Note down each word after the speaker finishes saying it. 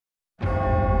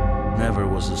never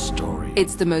was a story.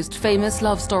 It's the most famous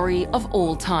love story of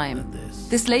all time.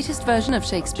 This latest version of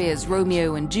Shakespeare's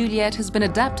Romeo and Juliet has been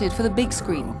adapted for the big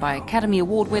screen by Academy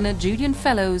Award winner Julian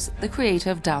Fellowes, the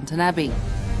creator of Downton Abbey.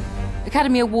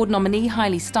 Academy Award nominee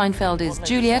Hailee Steinfeld is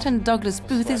Juliet and Douglas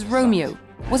Booth is Romeo.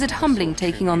 Was it humbling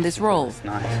taking on this role?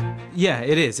 Yeah,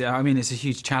 it is. I mean, it's a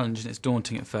huge challenge and it's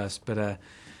daunting at first, but you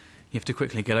have to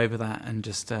quickly get over that and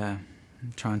just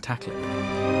try and tackle it.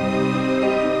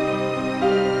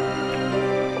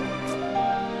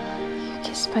 You're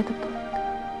kissed by the book.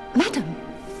 Madam!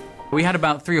 We had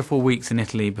about 3 or 4 weeks in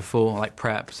Italy before, like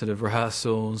prep, sort of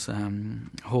rehearsals,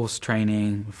 horse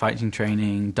training, fighting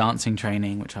training, dancing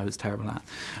training, which I was terrible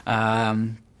at.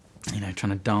 You know, trying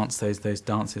to dance those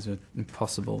dances were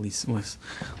impossible. Was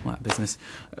all that business.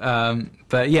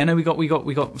 But yeah, no, we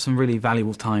got some really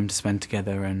valuable time to spend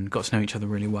together and got to know each other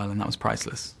really well, and that was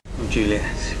priceless. Oh, Juliet,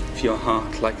 if your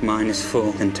heart, like mine, is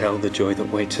full, then tell the joy that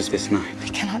waits us this night. I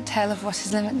cannot tell of what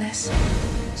is limitless.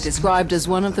 Described as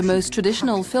one of the most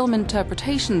traditional film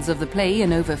interpretations of the play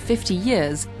in over 50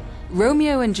 years,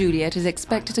 Romeo and Juliet is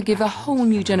expected to give a whole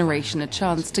new generation a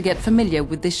chance to get familiar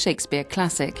with this Shakespeare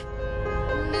classic.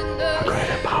 A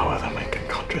greater power than we can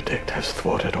contradict has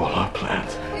thwarted all our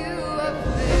plans.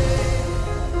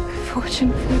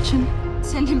 Fortune, fortune.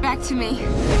 Send him back to me.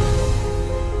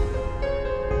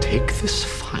 Take this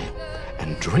phial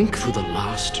and drink through the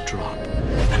last drop,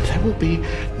 and there will be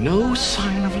no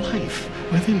sign of life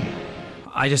within you.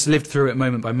 I just lived through it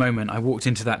moment by moment. I walked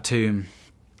into that tomb,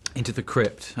 into the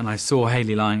crypt, and I saw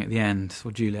Hailee lying at the end, saw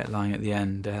Juliet lying at the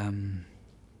end,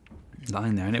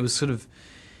 lying there, and it was sort of,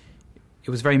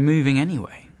 it was very moving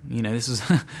anyway. You know, this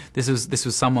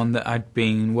was someone that I'd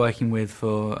been working with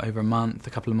for over a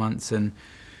couple of months, and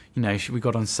you know, we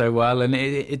got on so well, and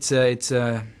it's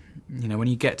you know, when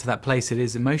you get to that place, it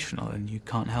is emotional, and you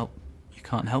can't help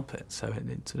it. So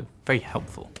it's sort of very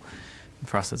helpful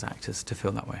for us as actors to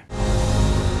feel that way.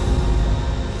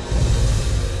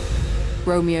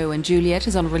 Romeo and Juliet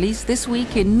is on release this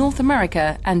week in North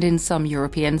America and in some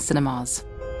European cinemas.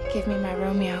 Give me my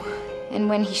Romeo, and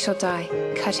when he shall die,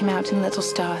 cut him out in little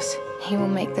stars. He will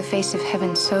make the face of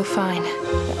heaven so fine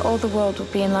that all the world will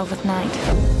be in love with night.